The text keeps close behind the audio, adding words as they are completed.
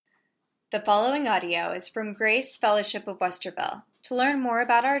The following audio is from Grace Fellowship of Westerville. To learn more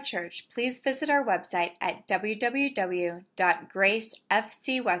about our church, please visit our website at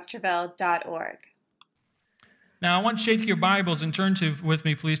www.gracefcwesterville.org. Now, I want you to take your Bibles and turn with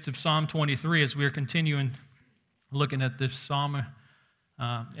me, please, to Psalm 23 as we are continuing looking at this psalm.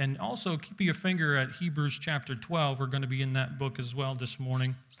 And also keep your finger at Hebrews chapter 12. We're going to be in that book as well this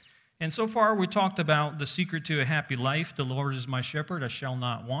morning. And so far, we talked about the secret to a happy life. The Lord is my shepherd, I shall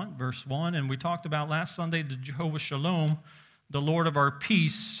not want, verse 1. And we talked about last Sunday the Jehovah Shalom, the Lord of our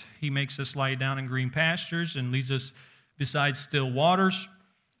peace. He makes us lie down in green pastures and leads us beside still waters.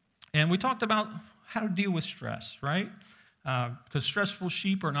 And we talked about how to deal with stress, right? Because stressful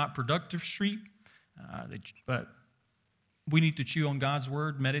sheep are not productive sheep, but we need to chew on God's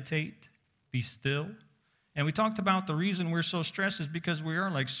word, meditate, be still. And we talked about the reason we're so stressed is because we are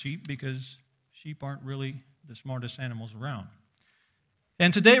like sheep, because sheep aren't really the smartest animals around.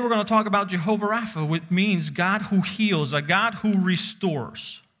 And today we're going to talk about Jehovah Rapha, which means God who heals, a God who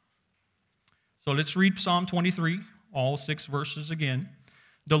restores. So let's read Psalm 23, all 6 verses again.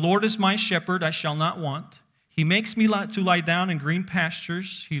 The Lord is my shepherd, I shall not want. He makes me to lie down in green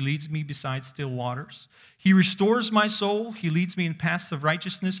pastures. He leads me beside still waters. He restores my soul. He leads me in paths of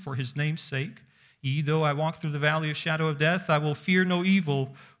righteousness for his name's sake. Though I walk through the valley of shadow of death, I will fear no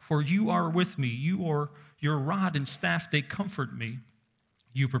evil, for you are with me. Your rod and staff, they comfort me.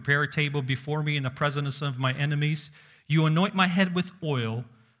 You prepare a table before me in the presence of my enemies. You anoint my head with oil.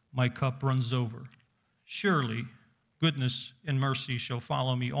 My cup runs over. Surely goodness and mercy shall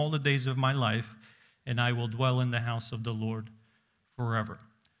follow me all the days of my life, and I will dwell in the house of the Lord forever.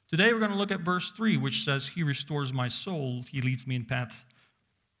 Today we're going to look at verse 3, which says, He restores my soul. He leads me in paths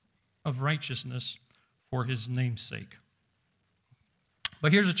of righteousness for his name's sake.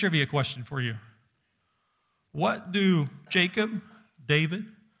 But here's a trivia question for you. What do Jacob, David,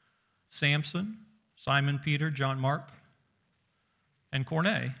 Samson, Simon Peter, John Mark, and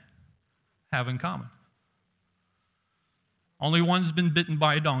Corneille have in common? Only one's been bitten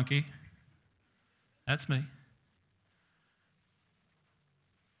by a donkey. That's me.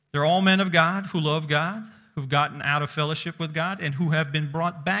 They're all men of God who love God, who've gotten out of fellowship with God, and who have been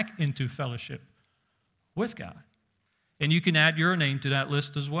brought back into fellowship with God. And you can add your name to that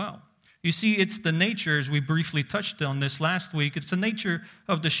list as well. You see, it's the nature, as we briefly touched on this last week, it's the nature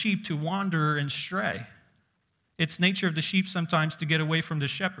of the sheep to wander and stray. It's nature of the sheep sometimes to get away from the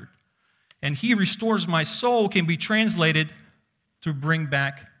shepherd. And he restores my soul can be translated to bring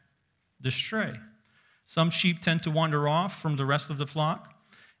back the stray. Some sheep tend to wander off from the rest of the flock,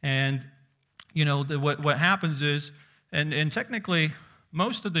 and you know, what happens is, and technically,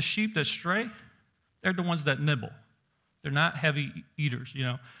 most of the sheep that stray, they're the ones that nibble. They're not heavy eaters, you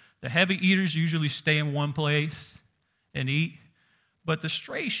know. The heavy eaters usually stay in one place and eat, but the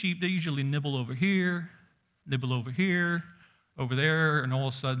stray sheep, they usually nibble over here, over there, and all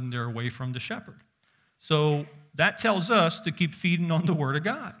of a sudden they're away from the shepherd. So that tells us to keep feeding on the Word of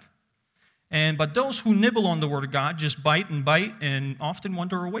God. But those who nibble on the Word of God just bite and often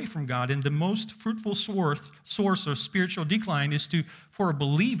wander away from God. And the most fruitful source of spiritual decline is for a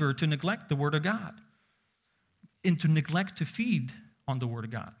believer to neglect the Word of God and to neglect to feed on the Word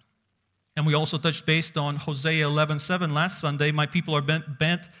of God. And we also touched base on Hosea 11:7 last Sunday. My people are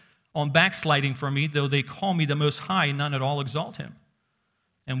bent on backsliding from me, though they call me the Most High, none at all exalt him.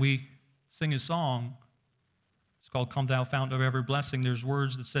 And we sing a song. It's called Come Thou Fount of Every Blessing. There's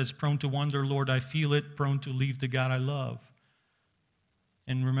words that says, prone to wonder, Lord, I feel it, prone to leave the God I love.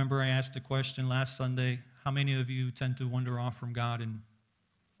 And remember I asked the question last Sunday, how many of you tend to wander off from God? And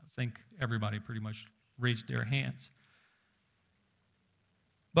I think everybody pretty much raised their hands.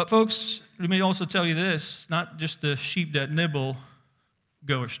 But folks, let me also tell you this, not just the sheep that nibble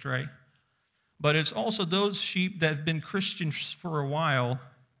go astray, but it's also those sheep that have been Christians for a while,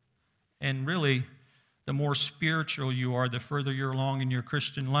 and really, the more spiritual you are, the further you're along in your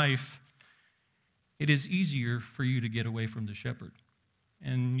Christian life, it is easier for you to get away from the shepherd.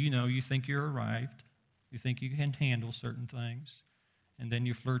 And you think you're arrived, you think you can handle certain things, and then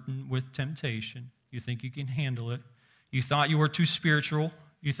you're flirting with temptation. You think you can handle it. You thought you were too spiritual.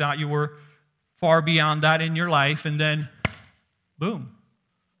 You thought you were far beyond that in your life, and then, boom,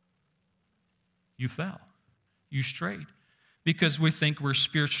 you fell. You strayed. Because we think we're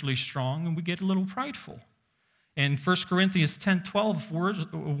spiritually strong and we get a little prideful. And 1 Corinthians 10:12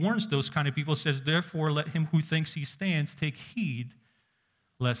 warns those kind of people, says, therefore let him who thinks he stands take heed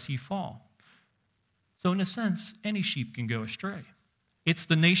lest he fall. So in a sense, any sheep can go astray. It's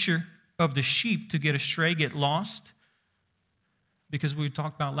the nature of the sheep to get astray, get lost, because we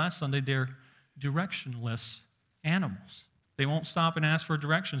talked about last Sunday, they're directionless animals. They won't stop and ask for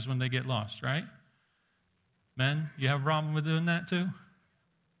directions when they get lost, right? Men, you have a problem with doing that too?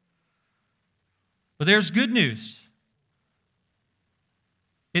 But there's good news.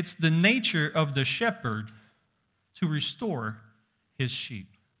 It's the nature of the shepherd to restore his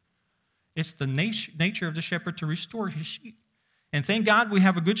sheep. It's the nature of the shepherd to restore his sheep. And thank God we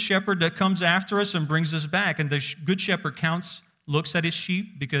have a good shepherd that comes after us and brings us back. And the good shepherd looks at his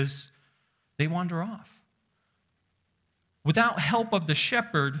sheep because they wander off. Without help of the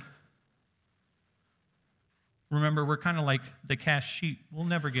shepherd, remember, we're kind of like the cast sheep. We'll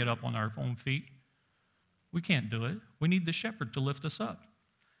never get up on our own feet. We can't do it. We need the shepherd to lift us up.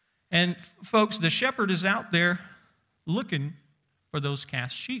 And folks, the shepherd is out there looking for those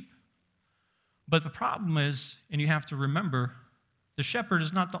cast sheep. But the problem is, and you have to remember, the shepherd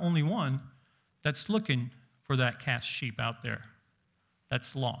is not the only one that's looking for that cast sheep out there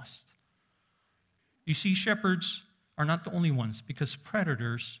that's lost. You see, shepherds are not the only ones because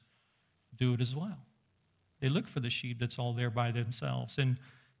predators do it as well. They look for the sheep that's all there by themselves. And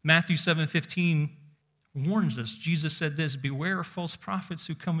Matthew 7:15 warns us. Jesus said this, "Beware of false prophets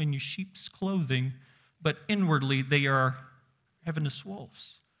who come in your sheep's clothing, but inwardly they are ravenous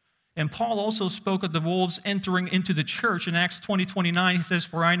wolves." And Paul also spoke of the wolves entering into the church. In Acts 20:29, he says,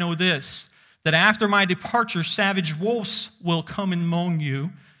 "For I know this, that after my departure, savage wolves will come among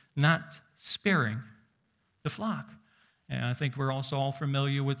you, not sparing the flock." And I think we're also all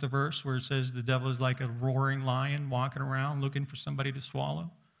familiar with the verse where it says the devil is like a roaring lion walking around looking for somebody to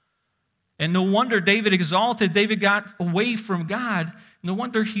swallow. And no wonder David got away from God. No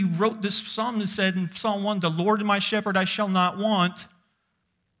wonder he wrote this psalm and said in Psalm 1, "The Lord is my shepherd, I shall not want."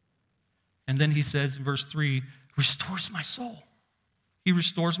 And then he says in verse 3, "Restores my soul." He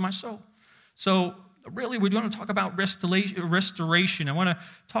restores my soul. So really, we want to talk about restoration. I want to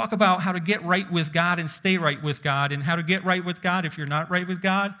talk about how to get right with God and stay right with God, and how to get right with God if you're not right with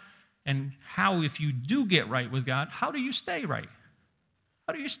God, and how, if you do get right with God, how do you stay right?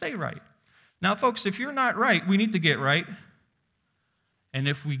 How do you stay right? Now, folks, if you're not right, we need to get right. And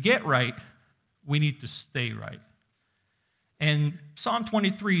if we get right, we need to stay right. And Psalm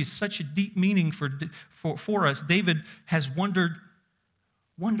 23 is such a deep meaning for us. David has wondered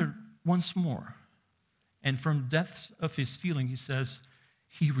once more. And from depths of his feeling, he says,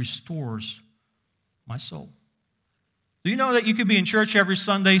 "He restores my soul." Do you know that you could be in church every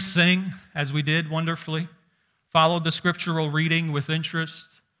Sunday, sing, as we did wonderfully, follow the scriptural reading with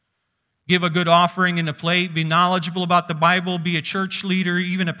interest, give a good offering in a plate, be knowledgeable about the Bible, be a church leader,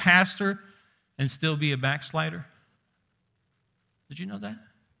 even a pastor, and still be a backslider? Did you know that?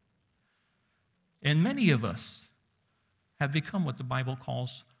 And many of us have become what the Bible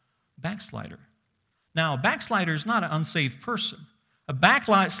calls backslider. Now, a backslider is not an unsaved person. A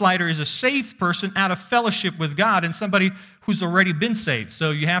backslider is a saved person out of fellowship with God and somebody who's already been saved.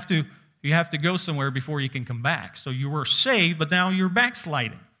 So you have to go somewhere before you can come back. So you were saved, but now you're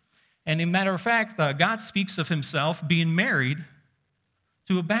backsliding. And as a matter of fact, God speaks of himself being married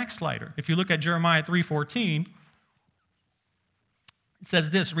to a backslider. If you look at Jeremiah 3:14, it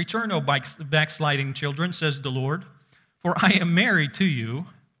says this, "Return, O backsliding children, says the Lord, for I am married to you.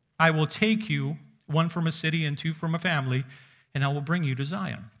 I will take you, one from a city and two from a family, and I will bring you to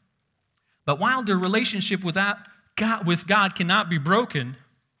Zion." But while the relationship with God cannot be broken,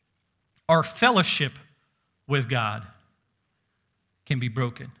 our fellowship with God can be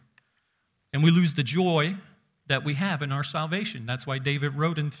broken. And we lose the joy that we have in our salvation. That's why David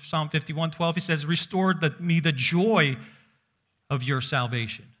wrote in Psalm 51:12, he says, "Restore me the joy of your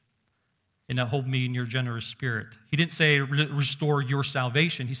salvation, and hold me in your generous spirit." He didn't say restore your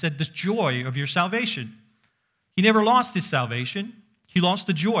salvation. He said the joy of your salvation. He never lost his salvation. He lost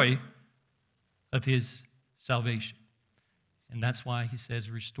the joy of his salvation. And that's why he says,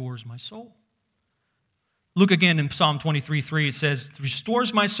 "Restores my soul." Look again in Psalm 23:3. It says,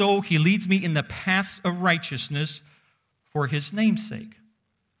 "Restores my soul. He leads me in the paths of righteousness for his name's sake."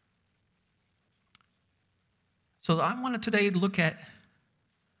 So I want to today look at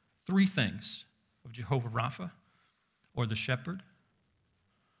three things of Jehovah Rapha, or the shepherd.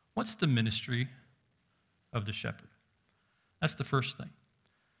 What's the ministry of the shepherd? That's the first thing.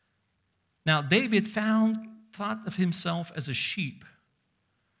 Now, David thought of himself as a sheep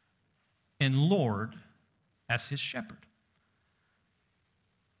and Lord as his shepherd.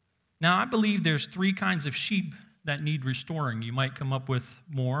 Now, I believe there's three kinds of sheep that need restoring. You might come up with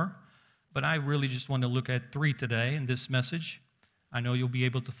more, but I really just want to look at three today in this message. I know you'll be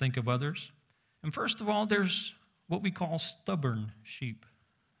able to think of others. And first of all, there's what we call stubborn sheep.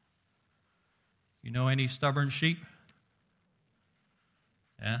 You know any stubborn sheep?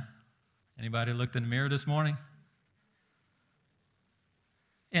 Yeah? Anybody looked in the mirror this morning?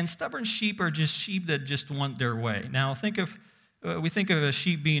 And stubborn sheep are just sheep that just want their way. Now, we think of a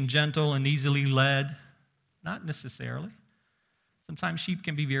sheep being gentle and easily led. Not necessarily. Sometimes sheep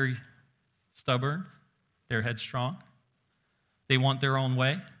can be very stubborn. They're headstrong. They want their own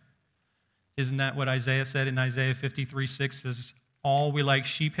way. Isn't that what Isaiah said in Isaiah 53:6? Says, all we like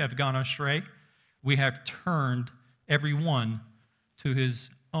sheep have gone astray. We have turned every one to his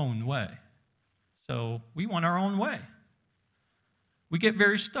own way. So we want our own way. We get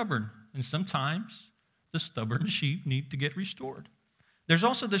very stubborn, and sometimes the stubborn sheep need to get restored. There's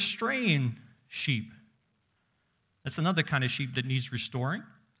also the straying sheep. That's another kind of sheep that needs restoring.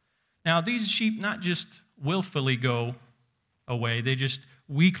 Now, these sheep not just willfully go away, they just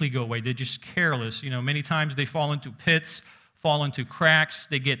weakly go away. They're just careless. Many times they fall into pits, fall into cracks,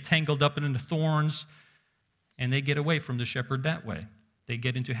 they get tangled up in the thorns, and they get away from the shepherd that way. They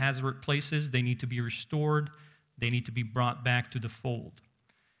get into hazardous places, they need to be restored, they need to be brought back to the fold.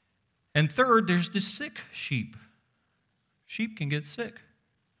 And third, there's the sick sheep. Sheep can get sick.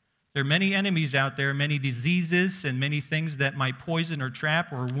 There are many enemies out there, many diseases, and many things that might poison or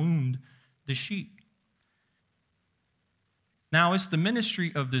trap or wound the sheep. Now, it's the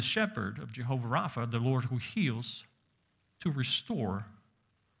ministry of the shepherd, of Jehovah Rapha, the Lord who heals, to restore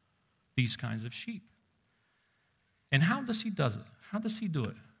these kinds of sheep. And how does he do it? How does he do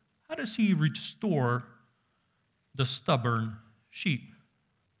it? How does he restore the stubborn sheep?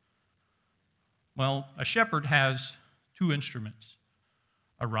 Well, a shepherd has two instruments,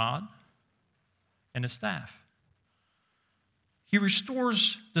 a rod and a staff. He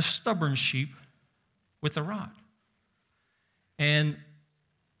restores the stubborn sheep with a rod. And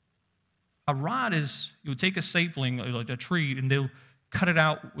a rod is, you would take a sapling, like a tree, and they'll cut it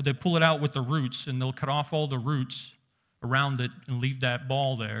out, they pull it out with the roots, and they'll cut off all the roots around it and leave that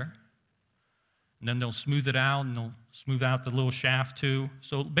ball there. And then they'll smooth it out, and they'll smooth out the little shaft too.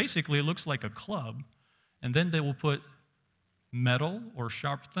 So basically it looks like a club. And then they will put metal or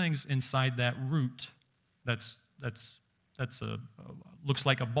sharp things inside that root that's looks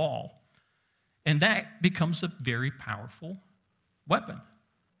like a ball. And that becomes a very powerful weapon.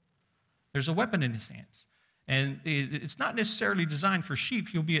 There's a weapon in his hands. And it's not necessarily designed for sheep.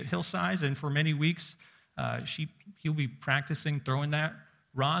 He'll be at hillsides, and for many weeks, he'll be practicing throwing that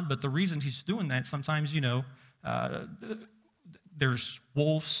rod. But the reason he's doing that, sometimes, there's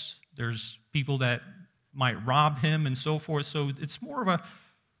wolves, there's people that might rob him and so forth. So it's more of a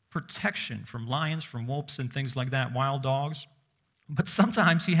protection from lions, from wolves and things like that, wild dogs. But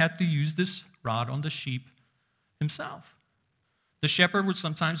sometimes he had to use this rod on the sheep himself. The shepherd would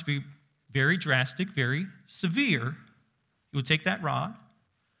sometimes be very drastic, very severe. He would take that rod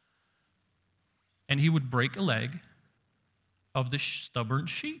and he would break a leg of the stubborn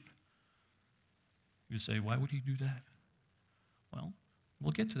sheep. You say, why would he do that? Well,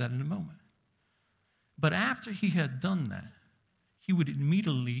 we'll get to that in a moment. But after he had done that, he would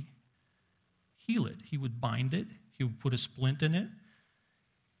immediately heal it. He would bind it. He would put a splint in it.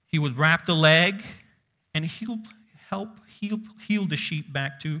 He would wrap the leg, and he'll help heal the sheep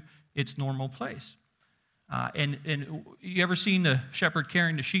back to its normal place. And you ever seen the shepherd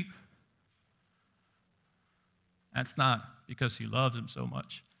carrying the sheep? That's not because he loves them so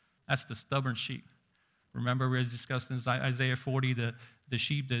much. That's the stubborn sheep. Remember, we discussed in Isaiah 40, the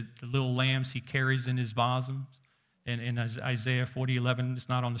sheep, the little lambs he carries in his bosom. And in Isaiah 40:11, it's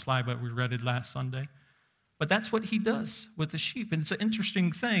not on the slide, but we read it last Sunday. But that's what he does with the sheep. And it's an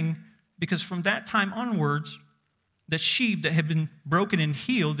interesting thing, because from that time onwards, the sheep that had been broken and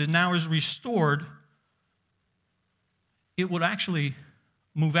healed and now is restored, it would actually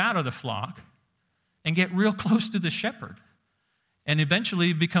move out of the flock and get real close to the shepherd. And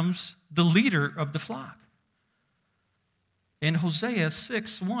eventually becomes the leader of the flock. And Hosea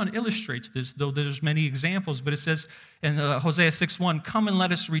 6:1 illustrates this, though there's many examples, but it says in Hosea 6:1, "Come and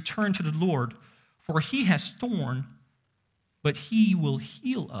let us return to the Lord, for he has torn, but he will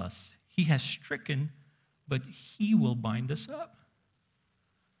heal us. He has stricken, but he will bind us up."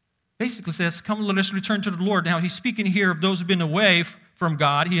 Basically says, come and let us return to the Lord. Now he's speaking here of those who have been away from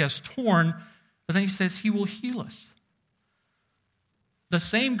God. He has torn, but then he says he will heal us. The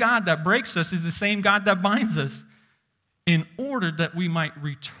same God that breaks us is the same God that binds us, in order that we might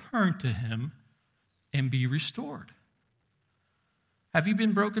return to him and be restored. Have you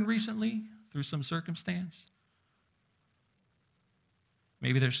been broken recently through some circumstance?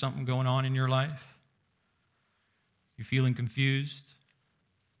 Maybe there's something going on in your life. You're feeling confused.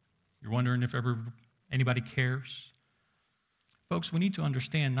 You're wondering if ever anybody cares. Folks, we need to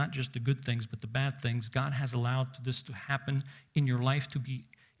understand not just the good things, but the bad things. God has allowed this to happen in your life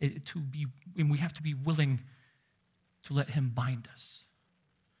and we have to be willing to let him bind us.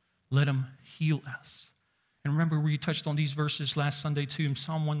 let him heal us. And remember, we touched on these verses last Sunday too. In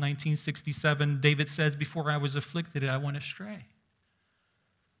Psalm 119:67, David says, before I was afflicted, I went astray.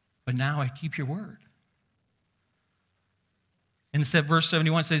 But now I keep your word. And it said, verse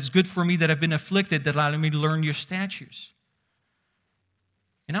 71 says, it's good for me that I've been afflicted, that allowed me to learn your statutes.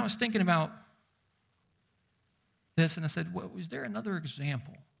 And I was thinking about this, and I said, well, is there another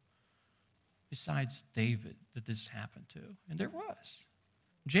example besides David that this happened to? And there was.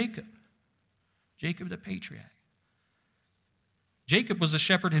 Jacob the patriarch. Jacob was a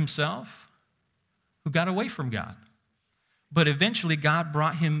shepherd himself who got away from God. But eventually God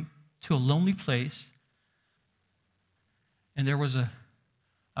brought him to a lonely place, and there was an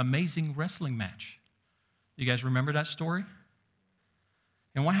amazing wrestling match. You guys remember that story?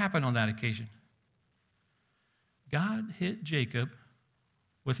 And what happened on that occasion? God hit Jacob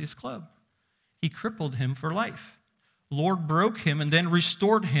with his club. He crippled him for life. The Lord broke him and then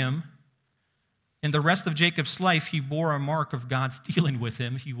restored him. In the rest of Jacob's life, he bore a mark of God's dealing with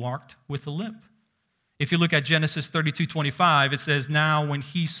him. He walked with a limp. If you look at Genesis 32:25, it says, now when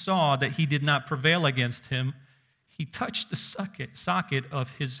he saw that he did not prevail against him, he touched the socket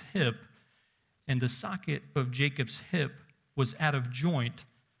of his hip, and the socket of Jacob's hip was out of joint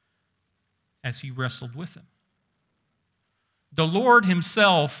as he wrestled with him. The Lord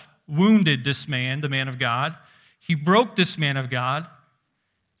himself wounded this man, the man of God. He broke this man of God,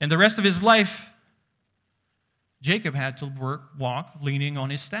 and the rest of his life, Jacob had to walk leaning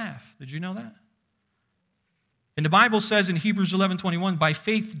on his staff. Did you know that? And the Bible says in Hebrews 11:21, by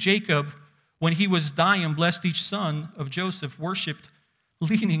faith Jacob, when he was dying, blessed each son of Joseph, worshipped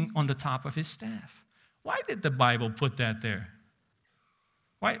leaning on the top of his staff. Why did the Bible put that there?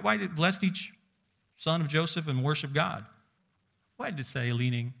 Why did blessed each son of Joseph and worship God? Why did it say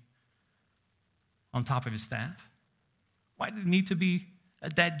leaning on top of his staff? Why did it need to be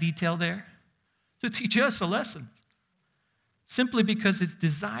that detail there? To teach us a lesson. Simply because it's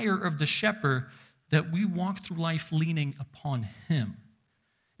desire of the shepherd that we walk through life leaning upon him.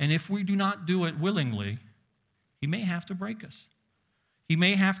 And if we do not do it willingly, he may have to break us. He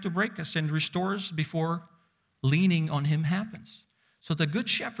may have to break us and restore us before leaning on him happens. So the good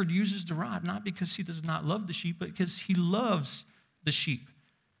shepherd uses the rod, not because he does not love the sheep, but because he loves the sheep.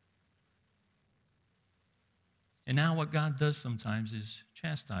 And now what God does sometimes is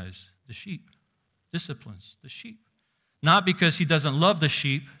chastise the sheep, disciplines the sheep. Not because he doesn't love the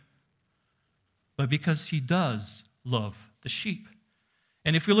sheep, but because he does love the sheep.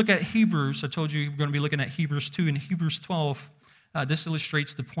 And if we look at Hebrews, I told you we're going to be looking at Hebrews 2. In Hebrews 12, this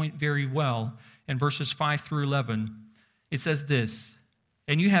illustrates the point very well. In verses 5 through 11, it says this,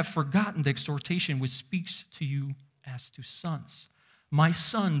 and you have forgotten the exhortation which speaks to you as to sons. My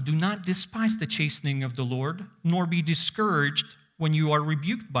son, do not despise the chastening of the Lord, nor be discouraged when you are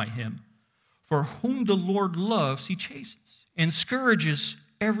rebuked by him. For whom the Lord loves, he chastens, and scourges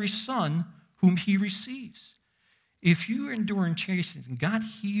every son whom he receives. If you are enduring chastening, God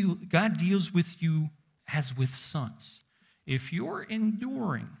deals with you as with sons. If you're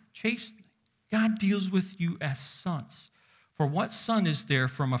enduring chastening, God deals with you as sons. For what son is there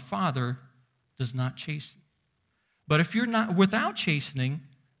from a father does not chasten? But if you're not without chastening,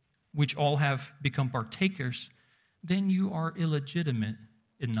 which all have become partakers, then you are illegitimate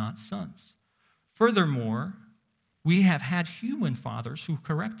and not sons. Furthermore, we have had human fathers who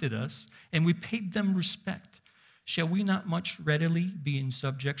corrected us, and we paid them respect. Shall we not much readily be in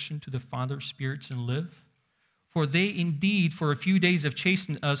subjection to the Father's spirits and live? For they indeed for a few days have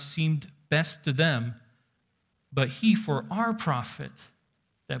chastened us seemed best to them, but he for our profit,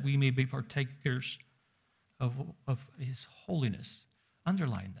 that we may be partakers of his holiness.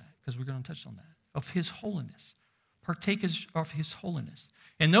 Underline that, because we're going to touch on that. Of his holiness. Partakers of his holiness.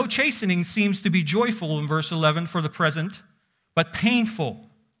 And no chastening seems to be joyful in verse 11 for the present, but painful.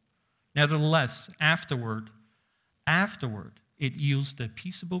 Nevertheless, afterward, it yields the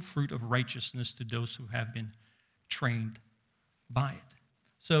peaceable fruit of righteousness to those who have been trained by it.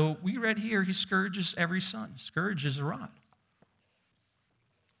 So we read here, he scourges every son. Scourge is a rod.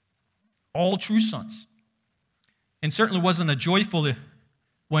 All true sons. And certainly wasn't a joyful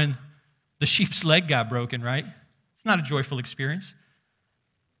when the sheep's leg got broken, right? It's not a joyful experience.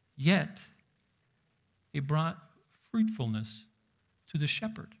 Yet, it brought fruitfulness to the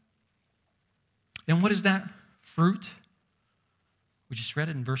shepherd. And what is that fruit? We just read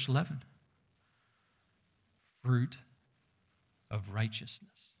it in verse 11. Fruit of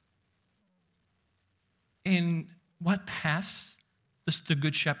righteousness. And what paths does the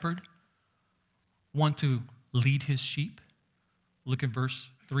good shepherd want to lead his sheep? Look at verse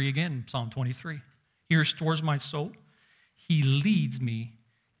 3 again, Psalm 23. He restores my soul. He leads me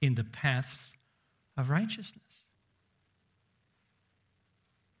in the paths of righteousness.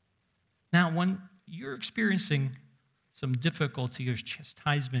 Now, when you're experiencing some difficulty or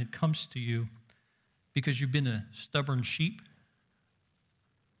chastisement comes to you because you've been a stubborn sheep,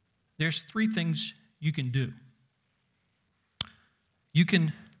 there's three things you can do. You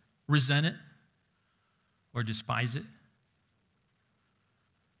can resent it or despise it.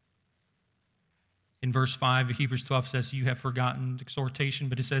 In verse 5 of Hebrews 12 says, you have forgotten exhortation,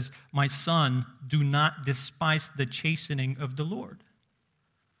 but it says, my son, do not despise the chastening of the Lord.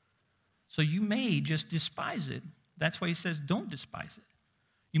 So you may just despise it. That's why he says, don't despise it.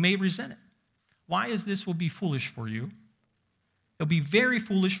 You may resent it. Why is this will be foolish for you? It'll be very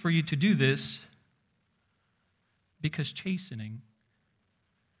foolish for you to do this because chastening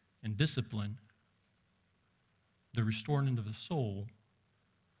and discipline, the restoring of the soul,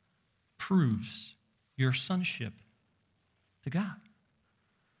 proves your sonship to God.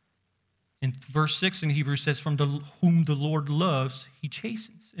 In verse 6 in Hebrews says, from whom the Lord loves, he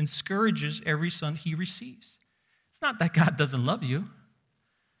chastens and scourges every son he receives. It's not that God doesn't love you.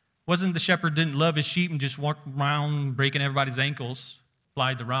 Wasn't the shepherd didn't love his sheep and just walked around breaking everybody's ankles,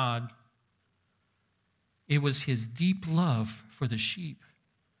 plied the rod. It was his deep love for the sheep.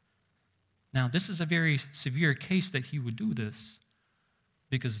 Now, this is a very severe case that he would do this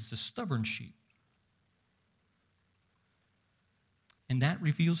because it's a stubborn sheep. And that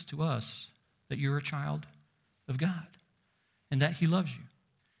reveals to us that you're a child of God and that he loves you.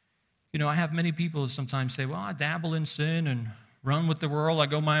 You know, I have many people sometimes say, well, I dabble in sin and run with the world. I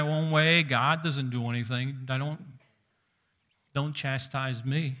go my own way. God doesn't do anything. Don't chastise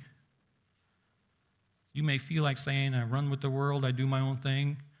me. You may feel like saying, I run with the world. I do my own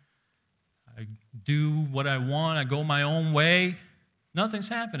thing. I do what I want. I go my own way. Nothing's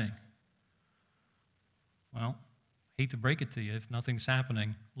happening. Well, hate to break it to you. If nothing's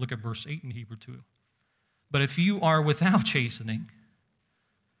happening, look at verse 8 in Hebrews 2. But if you are without chastening,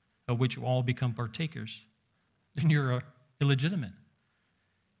 of which you all become partakers, then you're illegitimate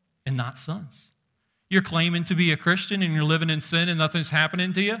and not sons. You're claiming to be a Christian and you're living in sin and nothing's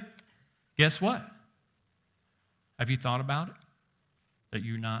happening to you. Guess what? Have you thought about it? That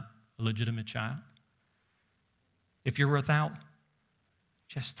you're not a legitimate child? If you're without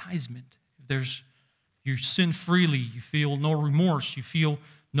chastisement, if you sin freely, you feel no remorse, you feel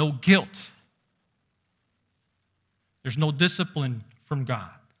no guilt, there's no discipline from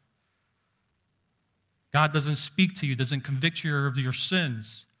God. God doesn't speak to you, doesn't convict you of your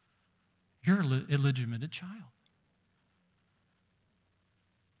sins. You're an illegitimate child.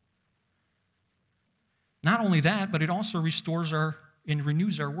 Not only that, but it also restores and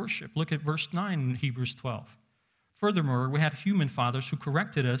renews our worship. Look at verse 9 in Hebrews 12. Furthermore, we had human fathers who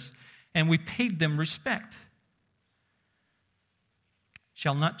corrected us, and we paid them respect.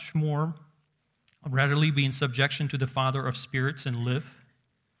 Shall not more readily be in subjection to the Father of spirits and live?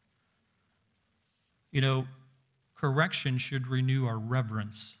 You know, correction should renew our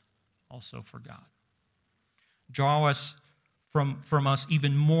reverence also for God. Draw us from us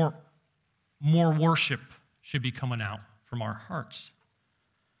even more worship should be coming out from our hearts.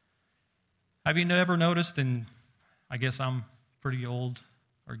 Have you ever noticed, and I guess I'm pretty old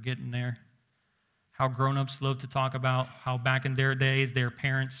or getting there, how grown-ups love to talk about how back in their days their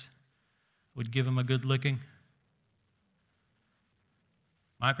parents would give them a good licking?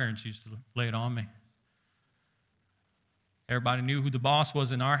 My parents used to lay it on me. Everybody knew who the boss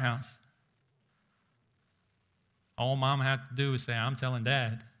was in our house. All Mom had to do was say, I'm telling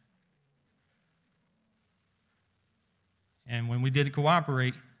Dad. And when we didn't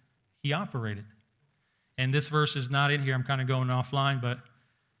cooperate, he operated. And this verse is not in here. I'm kind of going offline, but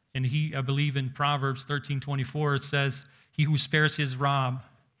I believe in Proverbs 13:24, it says, he who spares his rod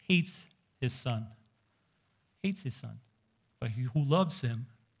hates his son. Hates his son. But he who loves him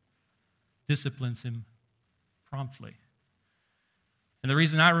disciplines him promptly. And the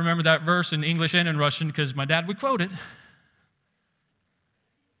reason I remember that verse in English and in Russian, because my dad would quote it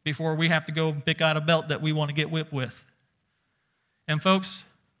before we have to go pick out a belt that we want to get whipped with. And folks,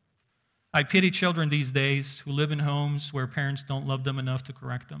 I pity children these days who live in homes where parents don't love them enough to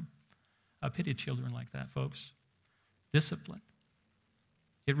correct them. I pity children like that, folks. Discipline.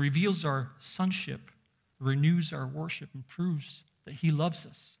 It reveals our sonship, renews our worship, and proves that he loves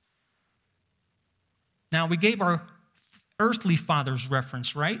us. Now, we gave our earthly fathers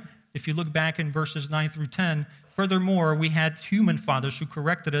reference, right? If you look back in verses 9 through 10, furthermore, we had human fathers who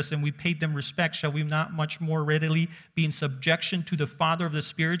corrected us and we paid them respect. Shall we not much more readily be in subjection to the Father of the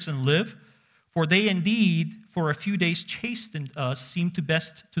spirits and live? For they indeed for a few days chastened us, seemed to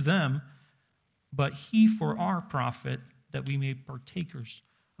best to them, but he for our profit, that we may partakers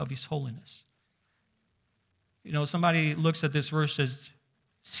of his holiness. You know, somebody looks at this verse as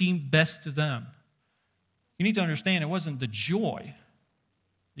seem best to them. You need to understand it wasn't the joy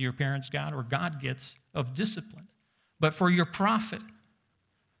that your parents got or God gets of discipline, but for your profit.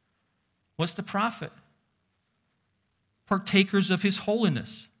 What's the profit? Partakers of his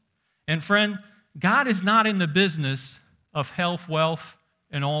holiness. And friend, God is not in the business of health, wealth,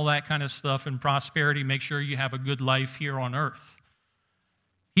 and all that kind of stuff and prosperity. Make sure you have a good life here on earth.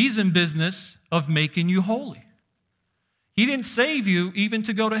 He's in business of making you holy. He didn't save you even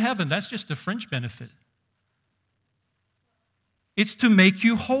to go to heaven. That's just a fringe benefit. It's to make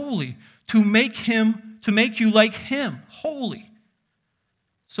you holy, to make you like him, holy.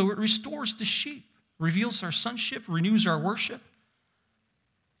 So it restores the sheep, reveals our sonship, renews our worship,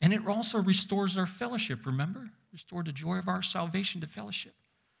 and it also restores our fellowship, remember? Restore the joy of our salvation to fellowship.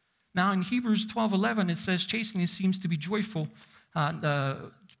 Now in Hebrews 12:11, it says, chastening seems to be joyful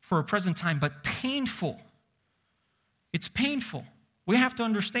for a present time, but painful. It's painful. We have to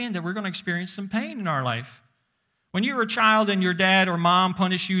understand that we're going to experience some pain in our life. When you were a child and your dad or mom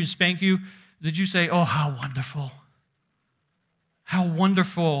punished you and spanked you, did you say, oh, how wonderful? How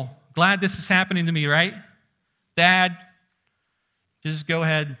wonderful. Glad this is happening to me, right? Dad, just go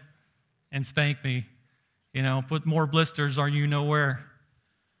ahead and spank me. You know, put more blisters on you know where.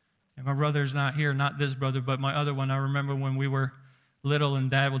 And my brother's not here, not this brother, but my other one. I remember when we were little and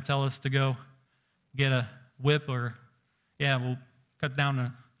Dad would tell us to go get a whip or, we'll cut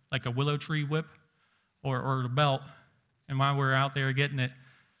down a willow tree whip or a belt. And while we were out there getting it,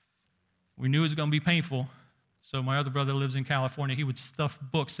 we knew it was going to be painful. So my other brother lives in California. He would stuff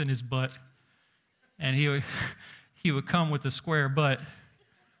books in his butt. And he would come with a square butt.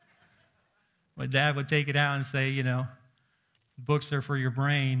 My dad would take it out and say, you know, books are for your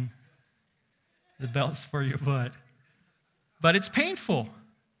brain. The belt's for your butt. But it's painful.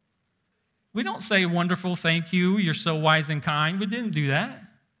 We don't say, wonderful, thank you, you're so wise and kind. We didn't do that.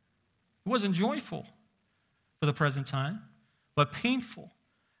 It wasn't joyful for the present time, but painful.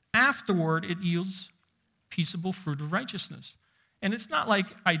 Afterward, it yields peaceable fruit of righteousness. And it's not like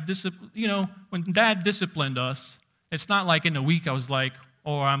when Dad disciplined us, it's not like in a week I was like,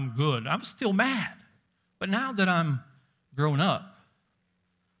 oh, I'm good. I'm still mad. But now that I'm grown up,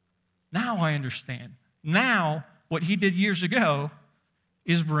 now I understand. Now, what he did years ago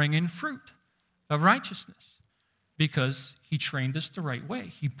is bringing fruit of righteousness because he trained us the right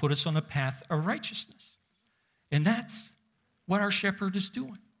way. He put us on a path of righteousness. And that's what our shepherd is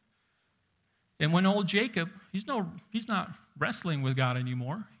doing. And when old Jacob, he's not wrestling with God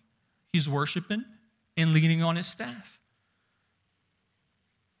anymore. He's worshiping and leaning on his staff.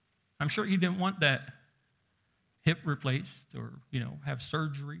 I'm sure he didn't want that hip replaced or, have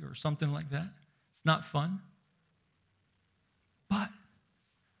surgery or something like that. It's not fun. But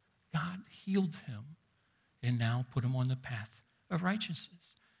God healed him and now put him on the path of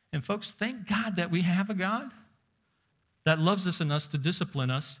righteousness. And folks, thank God that we have a God that loves us enough to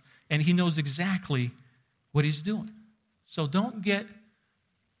discipline us, and he knows exactly what he's doing. So don't get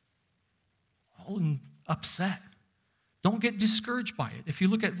all upset. Don't get discouraged by it. If you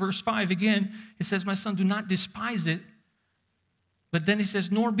look at verse 5 again, it says, my son, do not despise it. But then he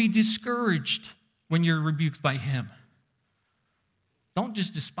says, nor be discouraged when you're rebuked by him. Don't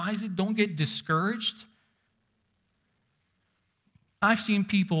just despise it. Don't get discouraged. I've seen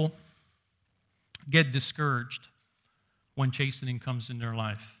people get discouraged when chastening comes in their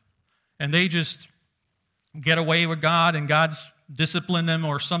life. And they just get away with God, and God's disciplined them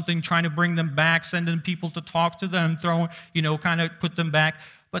or something, trying to bring them back, sending people to talk to them, kind of put them back.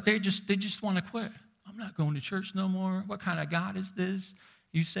 But they just want to quit. I'm not going to church no more. What kind of God is this?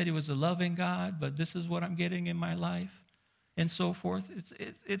 You said he was a loving God, but this is what I'm getting in my life, and so forth.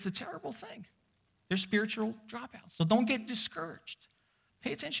 It's a terrible thing. They're spiritual dropouts. So don't get discouraged.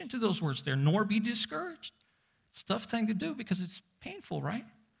 Pay attention to those words there, nor be discouraged. It's a tough thing to do because it's painful, right?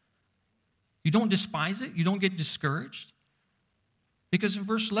 You don't despise it. You don't get discouraged. Because in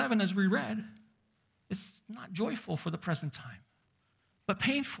verse 11, as we read, it's not joyful for the present time, but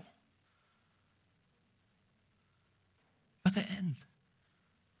painful. But the end,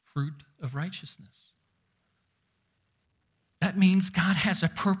 fruit of righteousness. That means God has a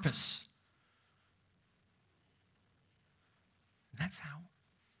purpose. That's how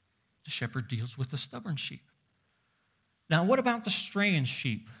the shepherd deals with the stubborn sheep. Now, what about the straying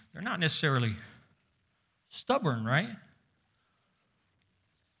sheep? They're not necessarily stubborn, right?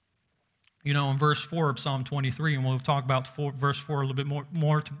 In verse 4 of Psalm 23, and we'll talk about verse 4 a little bit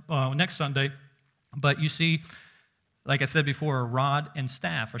more next Sunday. But you see, like I said before, a rod and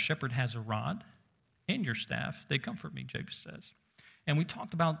staff. A shepherd has a rod and your staff. They comfort me, James says. And we'll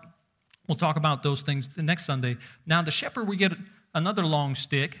talk about those things the next Sunday. Now, the shepherd would get another long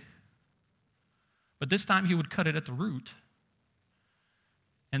stick, but this time he would cut it at the root,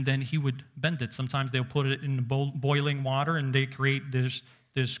 and then he would bend it. Sometimes they'll put it in the boiling water, and they create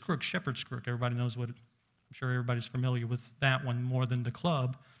this crook, shepherd's crook. Everybody knows what I'm sure everybody's familiar with that one more than the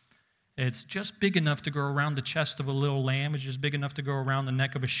club. It's just big enough to go around the chest of a little lamb. It's just big enough to go around the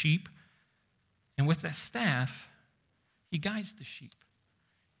neck of a sheep. And with that staff, he guides the sheep.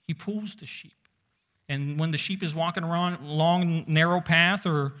 He pulls the sheep. And when the sheep is walking around along a narrow path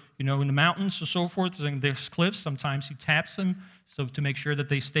or, in the mountains or so forth, and there's cliffs, sometimes he taps them to make sure that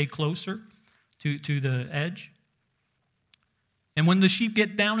they stay closer to the edge. And when the sheep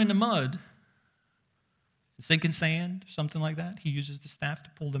get down in the mud, sinking sand, something like that, he uses the staff to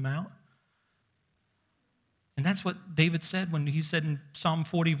pull them out. And that's what David said when he said in Psalm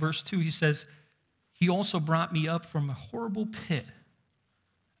 40, verse 2, he says, he also brought me up from a horrible pit,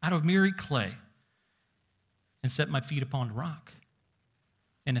 out of miry clay, and set my feet upon the rock,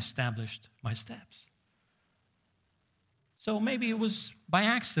 and established my steps. So maybe it was by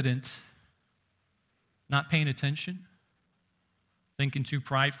accident, not paying attention, thinking too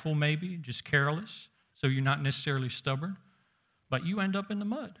prideful maybe, just careless, so you're not necessarily stubborn, but you end up in the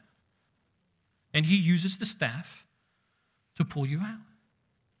mud. And he uses the staff to pull you out.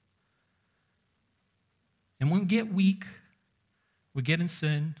 And when we get weak, we get in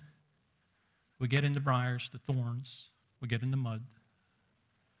sin, we get in the briars, the thorns, we get in the mud,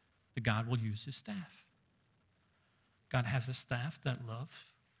 that God will use his staff. God has a staff that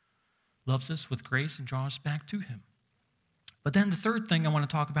loves us with grace and draws us back to him. But then the third thing I want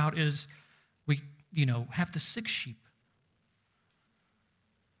to talk about is we, have the sick sheep.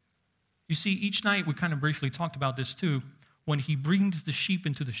 You see, each night, we kind of briefly talked about this too, when he brings the sheep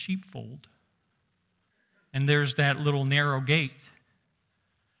into the sheepfold, and there's that little narrow gate.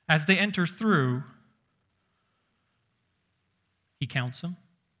 As they enter through, he counts them.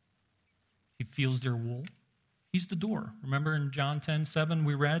 He feels their wool. He's the door. Remember in John 10:7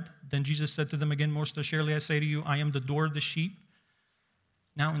 we read, then Jesus said to them again, most assuredly I say to you, I am the door of the sheep.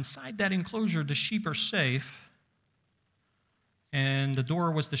 Now inside that enclosure, the sheep are safe, and the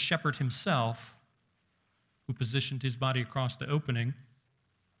door was the shepherd himself who positioned his body across the opening.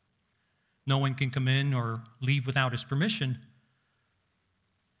 No one can come in or leave without his permission.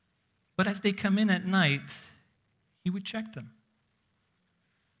 But as they come in at night, he would check them.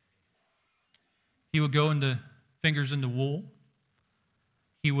 He would go in the fingers in the wool.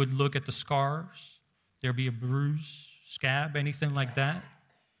 He would look at the scars. There'd be a bruise, scab, anything like that.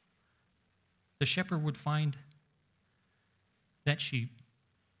 The shepherd would find that sheep,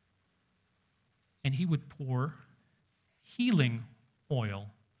 and he would pour healing oil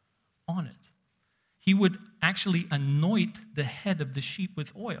on it. He would actually anoint the head of the sheep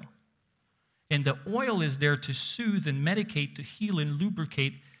with oil. And the oil is there to soothe and medicate, to heal and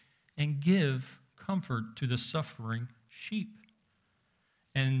lubricate, and give comfort to the suffering sheep.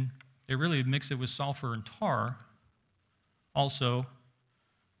 And they really mix it with sulfur and tar. Also,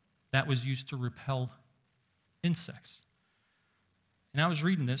 that was used to repel insects. And I was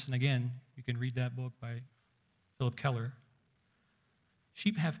reading this, and again, you can read that book by Philip Keller.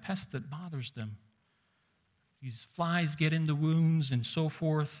 Sheep have pests that bothers them. These flies get in the wounds and so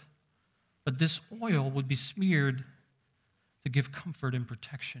forth. But this oil would be smeared to give comfort and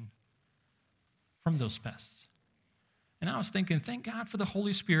protection from those pests. And I was thinking, thank God for the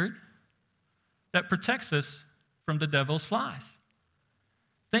Holy Spirit that protects us from the devil's flies.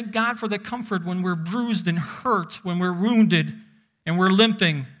 Thank God for the comfort when we're bruised and hurt, when we're wounded and we're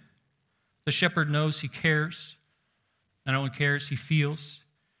limping. The shepherd knows he cares. Not only cares, he feels.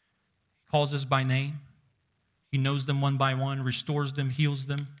 He calls us by name. He knows them one by one, restores them, heals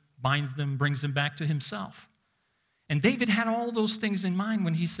them, binds them, brings them back to himself. And David had all those things in mind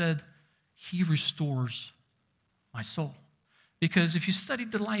when he said, he restores my soul. Because if you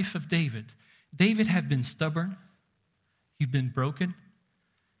studied the life of David, David had been stubborn. He'd been broken.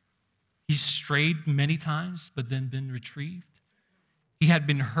 He strayed many times, but then been retrieved. He had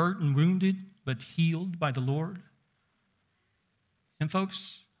been hurt and wounded, but healed by the Lord. And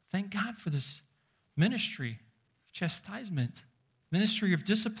folks, thank God for this ministry of chastisement, ministry of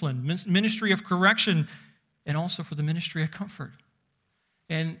discipline, ministry of correction, and also for the ministry of comfort.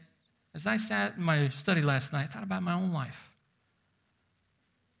 And as I sat in my study last night, I thought about my own life.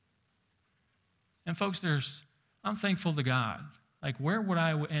 And folks, I'm thankful to God. Like, where would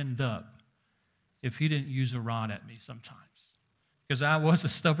I end up if he didn't use a rod at me sometimes? Because I was a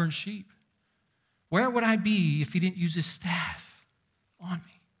stubborn sheep. Where would I be if he didn't use his staff on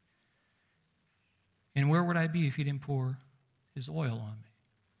me? And where would I be if he didn't pour his oil on me.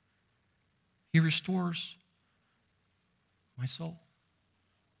 He restores my soul.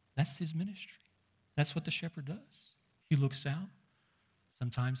 That's his ministry. That's what the shepherd does. He looks out.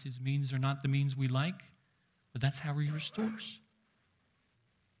 Sometimes his means are not the means we like, but that's how he restores.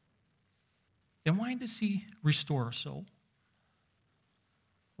 And why does he restore our soul?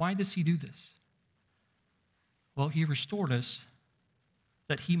 Why does he do this? Well, he restored us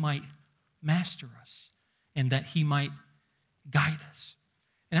that he might master us and that he might guide us.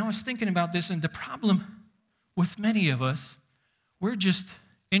 And I was thinking about this, and the problem with many of us, we're just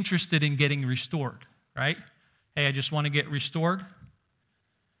interested in getting restored, right? Hey, I just want to get restored.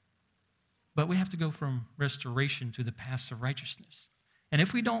 But we have to go from restoration to the paths of righteousness. And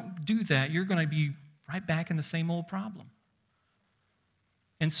if we don't do that, you're going to be right back in the same old problem.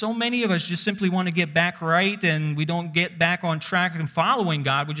 And so many of us just simply want to get back right, and we don't get back on track and following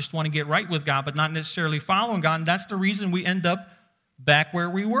God. We just want to get right with God, but not necessarily following God. And that's the reason we end up back where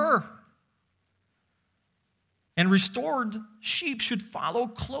we were. And restored sheep should follow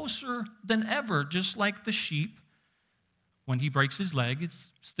closer than ever, just like the sheep. When he breaks his leg, it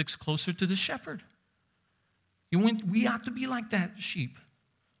sticks closer to the shepherd. We ought to be like that sheep.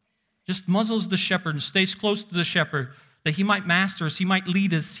 Just muzzles the shepherd and stays close to the shepherd, that he might master us, he might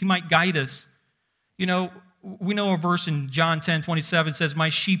lead us, he might guide us. You know, we know a verse in John 10:27 says, "My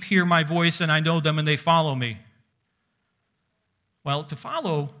sheep hear my voice, and I know them, and they follow me." Well, to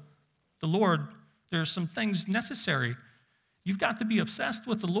follow the Lord, there are some things necessary. You've got to be obsessed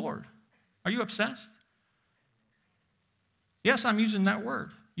with the Lord. Are you obsessed? Yes, I'm using that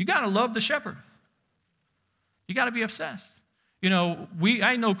word. You got to love the shepherd. You got to be obsessed. You know,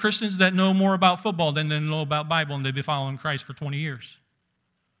 I know Christians that know more about football than they know about Bible, and they've been following Christ for 20 years.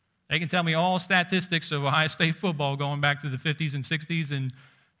 They can tell me all statistics of Ohio State football going back to the 50s and 60s and,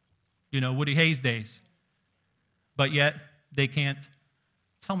 Woody Hayes days. But yet, they can't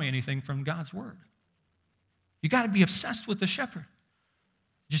tell me anything from God's word. You got to be obsessed with the shepherd.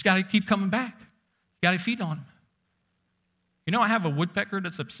 You just got to keep coming back. You got to feed on him. You know, I have a woodpecker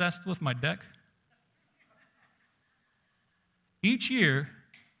that's obsessed with my deck. Each year,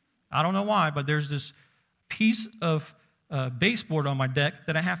 I don't know why, but there's this piece of baseboard on my deck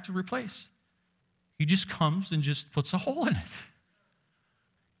that I have to replace. He just comes and just puts a hole in it.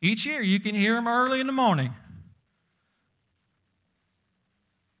 Each year, you can hear him early in the morning.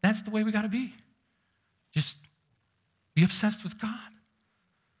 That's the way we got to be. Just be obsessed with God.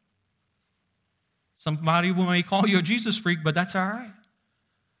 Somebody may call you a Jesus freak, but that's all right.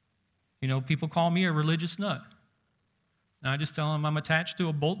 People call me a religious nut. And I just tell them I'm attached to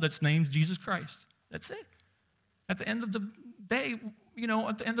a bolt that's named Jesus Christ. That's it. At the end of the day,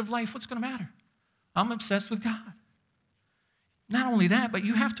 at the end of life, what's going to matter? I'm obsessed with God. Not only that, but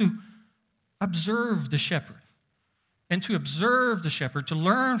you have to observe the shepherd. And to observe the shepherd, to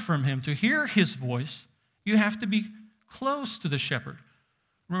learn from him, to hear his voice, you have to be close to the shepherd.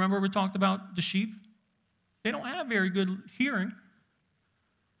 Remember we talked about the sheep? They don't have very good hearing.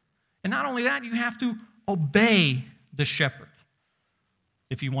 And not only that, you have to obey the shepherd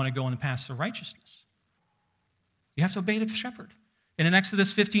if you want to go in the paths of righteousness. You have to obey the shepherd. And in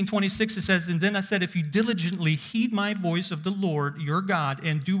Exodus 15:26 it says, "And then I said, if you diligently heed my voice of the Lord your God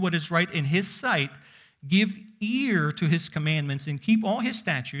and do what is right in his sight, give ear to his commandments and keep all his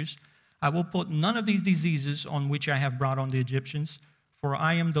statutes, I will put none of these diseases on which I have brought on the Egyptians, for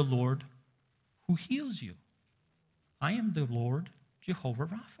I am the Lord who heals you." I am the Lord, Jehovah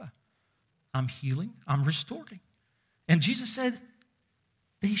Rapha. I'm healing, I'm restoring. And Jesus said,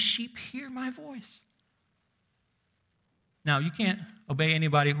 "They sheep hear my voice." Now, you can't obey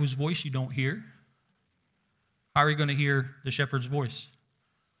anybody whose voice you don't hear. How are you going to hear the shepherd's voice?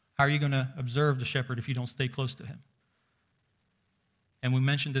 How are you going to observe the shepherd if you don't stay close to him? And we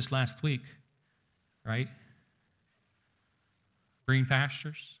mentioned this last week, right? Green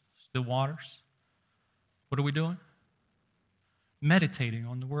pastures, still waters. What are we doing? Meditating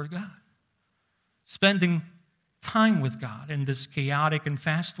on the Word of God. Spending time with God in this chaotic and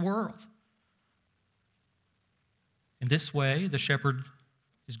fast world. In this way, the shepherd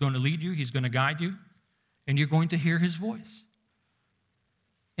is going to lead you, he's going to guide you, and you're going to hear his voice.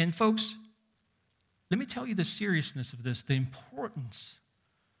 And folks, let me tell you the seriousness of this, the importance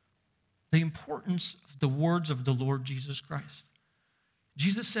of the words of the Lord Jesus Christ.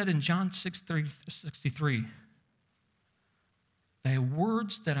 Jesus said in John 6:63, "The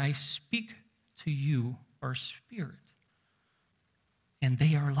words that I speak to you are spirit, and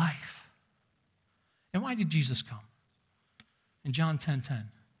they are life." And why did Jesus come? In John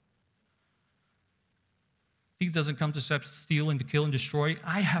 10:10, "Thief doesn't come to steal and to kill and destroy.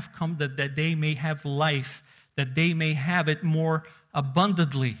 I have come that they may have life, that they may have it more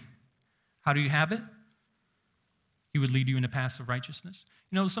abundantly. How do you have it? He would lead you in the paths of righteousness.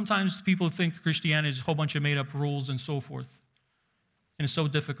 You know, sometimes people think Christianity is a whole bunch of made-up rules and so forth. And it's so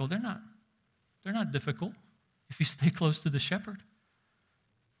difficult. They're not. They're not difficult if you stay close to the shepherd.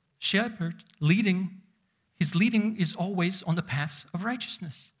 Shepherd his leading is always on the paths of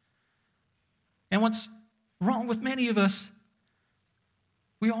righteousness. And what's wrong with many of us,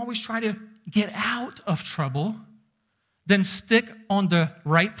 we always try to get out of trouble, then stick on the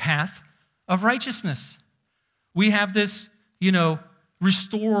right path of righteousness. We have this,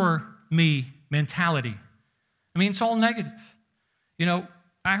 restore me mentality. I mean, it's all negative.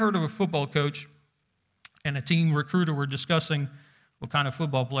 I heard of a football coach and a team recruiter were discussing what kind of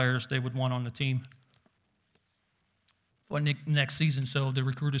football players they would want on the team for next season. So the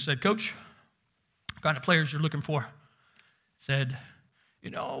recruiter said, "Coach, what kind of players you're looking for?" Said,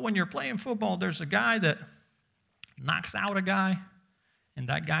 when you're playing football, there's a guy that knocks out a guy, and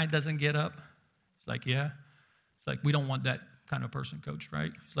that guy doesn't get up. It's like, yeah. It's like, we don't want that kind of person, coach,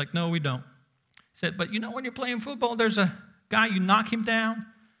 right? He's like, no, we don't. He said, but when you're playing football, there's a guy, you knock him down,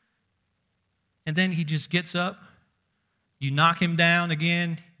 and then he just gets up. You knock him down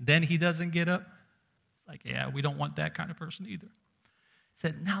again, then he doesn't get up. It's like, yeah, we don't want that kind of person either. He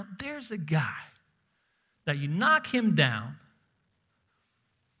said, now there's a guy that you knock him down,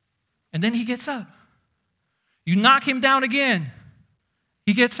 and then he gets up. You knock him down again,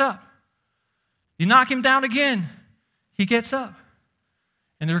 he gets up. You knock him down again, he gets up.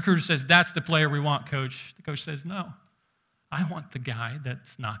 And the recruiter says, that's the player we want, coach. The coach says, no, I want the guy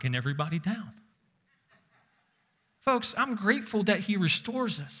that's knocking everybody down. Folks, I'm grateful that he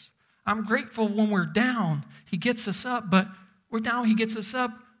restores us. I'm grateful when we're down, he gets us up, but we're down, he gets us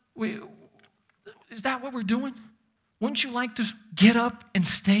up. Is that what we're doing? Wouldn't you like to get up and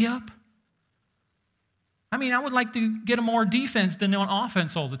stay up? I mean, I would like to get more defense than on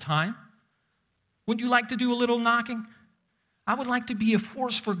offense all the time. Wouldn't you like to do a little knocking? I would like to be a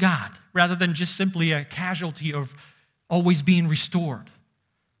force for God rather than just simply a casualty of always being restored.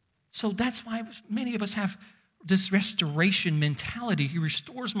 So that's why many of us have this restoration mentality. He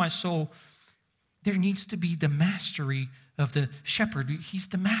restores my soul. There needs to be the mastery of the shepherd. He's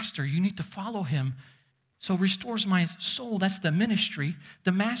the master. You need to follow him. So restores my soul. That's the ministry.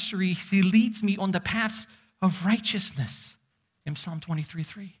 The mastery, he leads me on the paths of righteousness in Psalm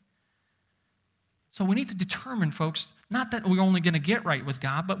 23:3. So we need to determine, folks, not that we're only going to get right with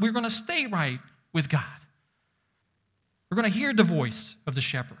God, but we're going to stay right with God. We're going to hear the voice of the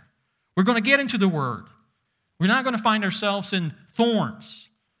shepherd. We're going to get into the word. We're not going to find ourselves in thorns,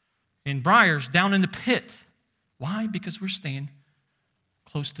 in briars, down in the pit. Why? Because we're staying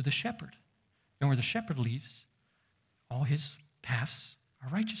close to the shepherd. And where the shepherd leads, all his paths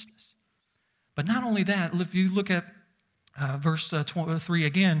are righteousness. But not only that, if you look at verse 3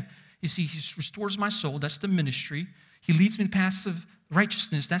 again, you see he restores my soul. That's the ministry. He leads me in paths of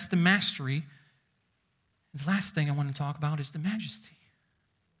righteousness. That's the mastery. And the last thing I want to talk about is the majesty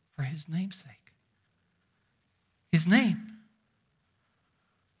for his name's sake. His name.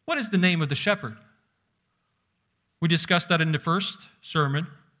 What is the name of the shepherd? We discussed that in the first sermon.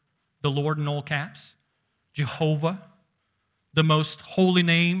 The Lord in all caps. Jehovah. The most holy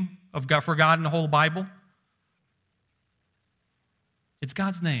name of God for God in the whole Bible. It's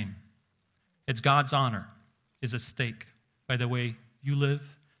God's name. It's God's honor is at stake by the way you live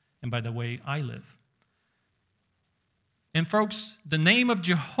and by the way I live. And folks, the name of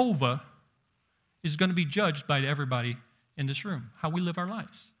Jehovah is going to be judged by everybody in this room, how we live our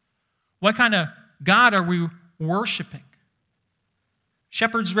lives. What kind of God are we worshiping?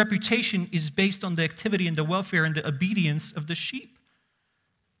 Shepherd's reputation is based on the activity and the welfare and the obedience of the sheep.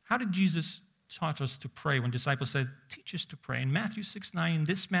 How did Jesus taught us to pray when disciples said, teach us to pray? In Matthew 6:9, in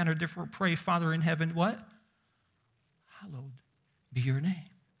this manner, therefore pray, Father in heaven, what? Hallowed be your name.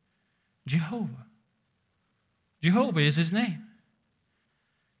 Jehovah. Jehovah is his name.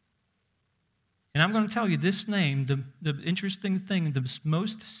 And I'm going to tell you this name, the interesting thing, the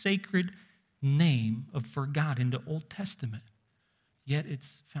most sacred name for God in the Old Testament, yet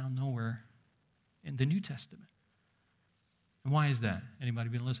it's found nowhere in the New Testament. And why is that? Anybody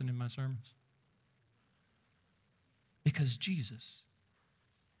been listening to my sermons? Because Jesus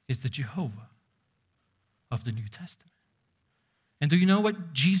is the Jehovah of the New Testament. And do you know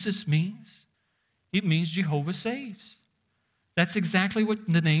what Jesus means? It means Jehovah saves. That's exactly what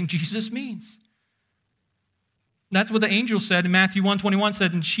the name Jesus means. That's what the angel said in Matthew 1:21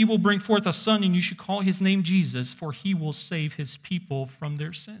 said, and she will bring forth a son, and you should call his name Jesus, for he will save his people from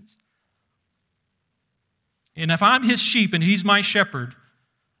their sins. And if I'm his sheep and he's my shepherd,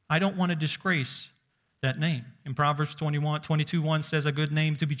 I don't want to disgrace that name. In Proverbs 22:1 says, a good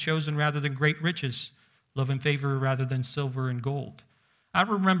name to be chosen rather than great riches, love and favor rather than silver and gold. I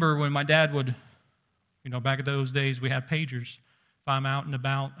remember when my dad would, back in those days, we had pagers. If I'm out and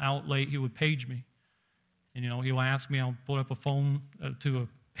about, out late, he would page me. And, he'll ask me, I'll pull up a phone to a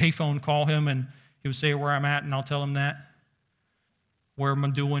payphone, call him, and he would say where I'm at, and I'll tell him that, where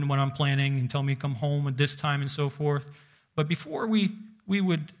I'm doing, what I'm planning, and tell me to come home at this time and so forth. But before we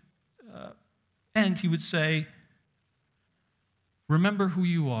would end, he would say, remember who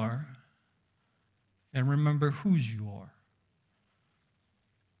you are and remember whose you are.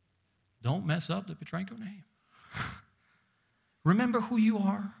 Don't mess up the Petrenko name. Remember who you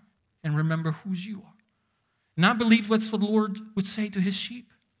are and remember whose you are. And I believe that's what the Lord would say to his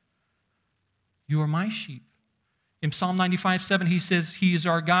sheep. You are my sheep. In Psalm 95:7, he says, he is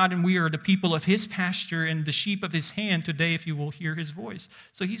our God and we are the people of his pasture and the sheep of his hand today if you will hear his voice.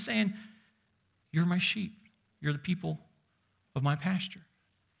 So he's saying, you're my sheep. You're the people of my pasture.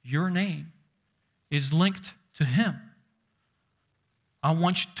 Your name is linked to him. I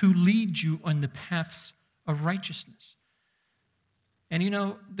want to lead you on the paths of righteousness.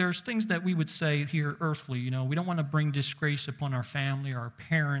 And there's things that we would say here earthly. We don't want to bring disgrace upon our family, our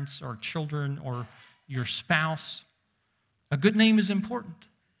parents, our children, or your spouse. A good name is important.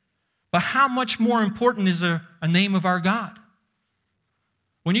 But how much more important is a name of our God?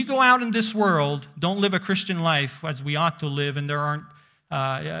 When you go out in this world, don't live a Christian life as we ought to live, and there aren't,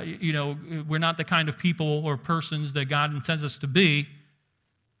 we're not the kind of people or persons that God intends us to be.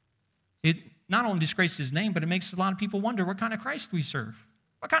 It not only disgraces his name, but it makes a lot of people wonder what kind of Christ we serve.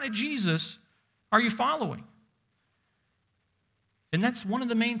 What kind of Jesus are you following? And that's one of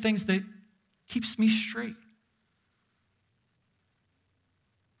the main things that keeps me straight.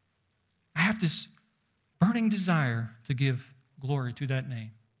 I have this burning desire to give glory to that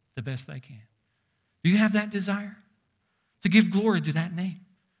name the best I can. Do you have that desire? To give glory to that name?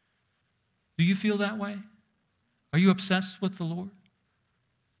 Do you feel that way? Are you obsessed with the Lord?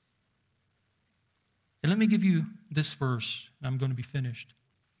 And let me give you this verse, and I'm going to be finished.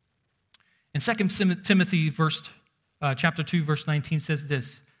 In 2 Timothy chapter 2, verse 19 says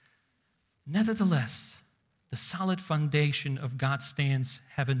this, nevertheless, the solid foundation of God stands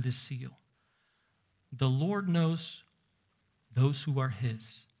having this seal. The Lord knows those who are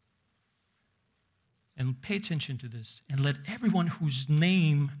his. And pay attention to this. And let everyone whose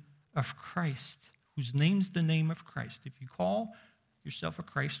names the name of Christ, if you call yourself a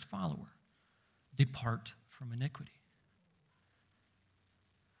Christ follower, depart from iniquity.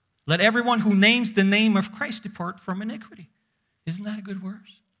 Let everyone who names the name of Christ depart from iniquity. Isn't that a good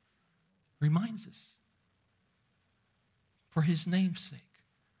verse? Reminds us. For his name's sake.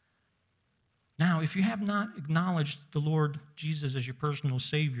 Now, if you have not acknowledged the Lord Jesus as your personal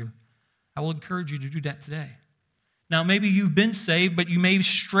Savior, I will encourage you to do that today. Now, maybe you've been saved, but you may have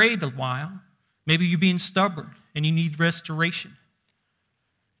strayed a while. Maybe you're being stubborn and you need restoration.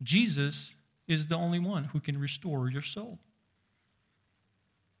 Jesus is the only one who can restore your soul.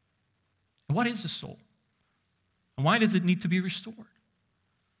 And what is a soul? And why does it need to be restored?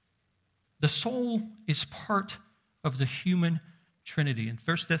 The soul is part of the human Trinity. In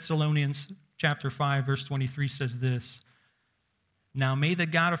 1 Thessalonians chapter 5, verse 23 says this, now may the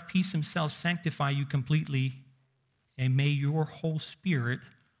God of peace himself sanctify you completely, and may your whole spirit,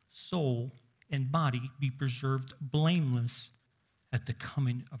 soul, and body be preserved blameless at the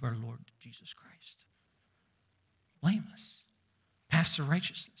coming of our Lord Jesus Christ. Blameless. Paths to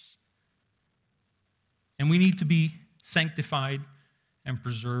righteousness. And we need to be sanctified and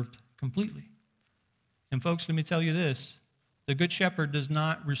preserved completely. And folks, let me tell you this. The Good Shepherd does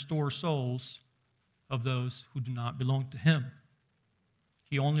not restore souls of those who do not belong to him.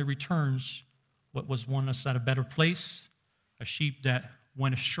 He only returns what was once at a better place, a sheep that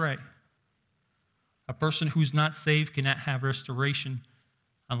went astray. A person who's not saved cannot have restoration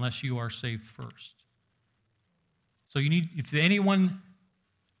unless you are saved first. So if anyone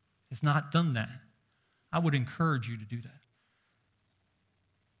has not done that, I would encourage you to do that.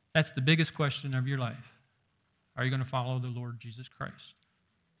 That's the biggest question of your life. Are you going to follow the Lord Jesus Christ?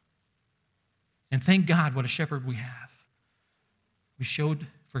 And thank God what a shepherd we have. We showed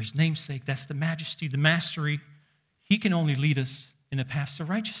for his name's sake, that's the majesty, the mastery. He can only lead us in the paths of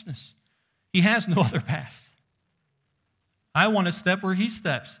righteousness. He has no other path. I want to step where he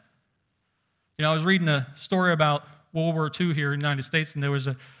steps. I was reading a story about World War II here in the United States, and there was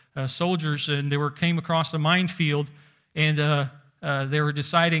soldiers, and they came across a minefield, and they were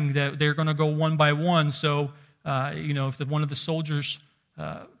deciding that they're going to go one by one. So, if one of the soldiers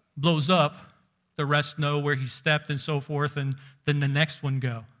blows up, the rest know where he stepped and so forth, and then the next one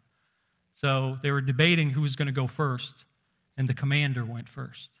go. So they were debating who was going to go first, and the commander went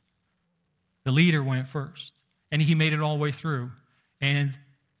first. The leader went first, and he made it all the way through. And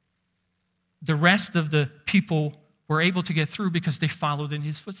the rest of the people were able to get through because they followed in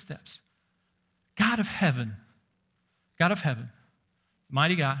his footsteps. God of heaven,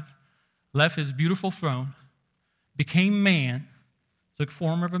 mighty God, left his beautiful throne, became man, took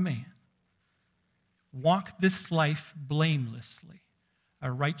form of a man, walked this life blamelessly,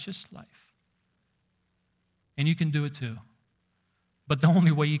 a righteous life. And you can do it too. But the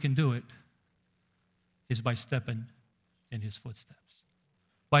only way you can do it is by stepping in his footsteps.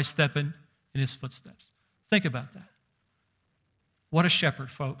 By stepping in his footsteps. Think about that. What a shepherd,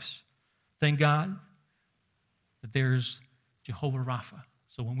 folks. Thank God that there's Jehovah Rapha.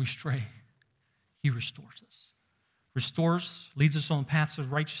 So when we stray, he restores us. Restores, leads us on paths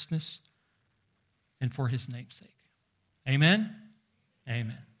of righteousness, and for his name's sake. Amen?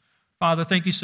 Amen. Father, thank you so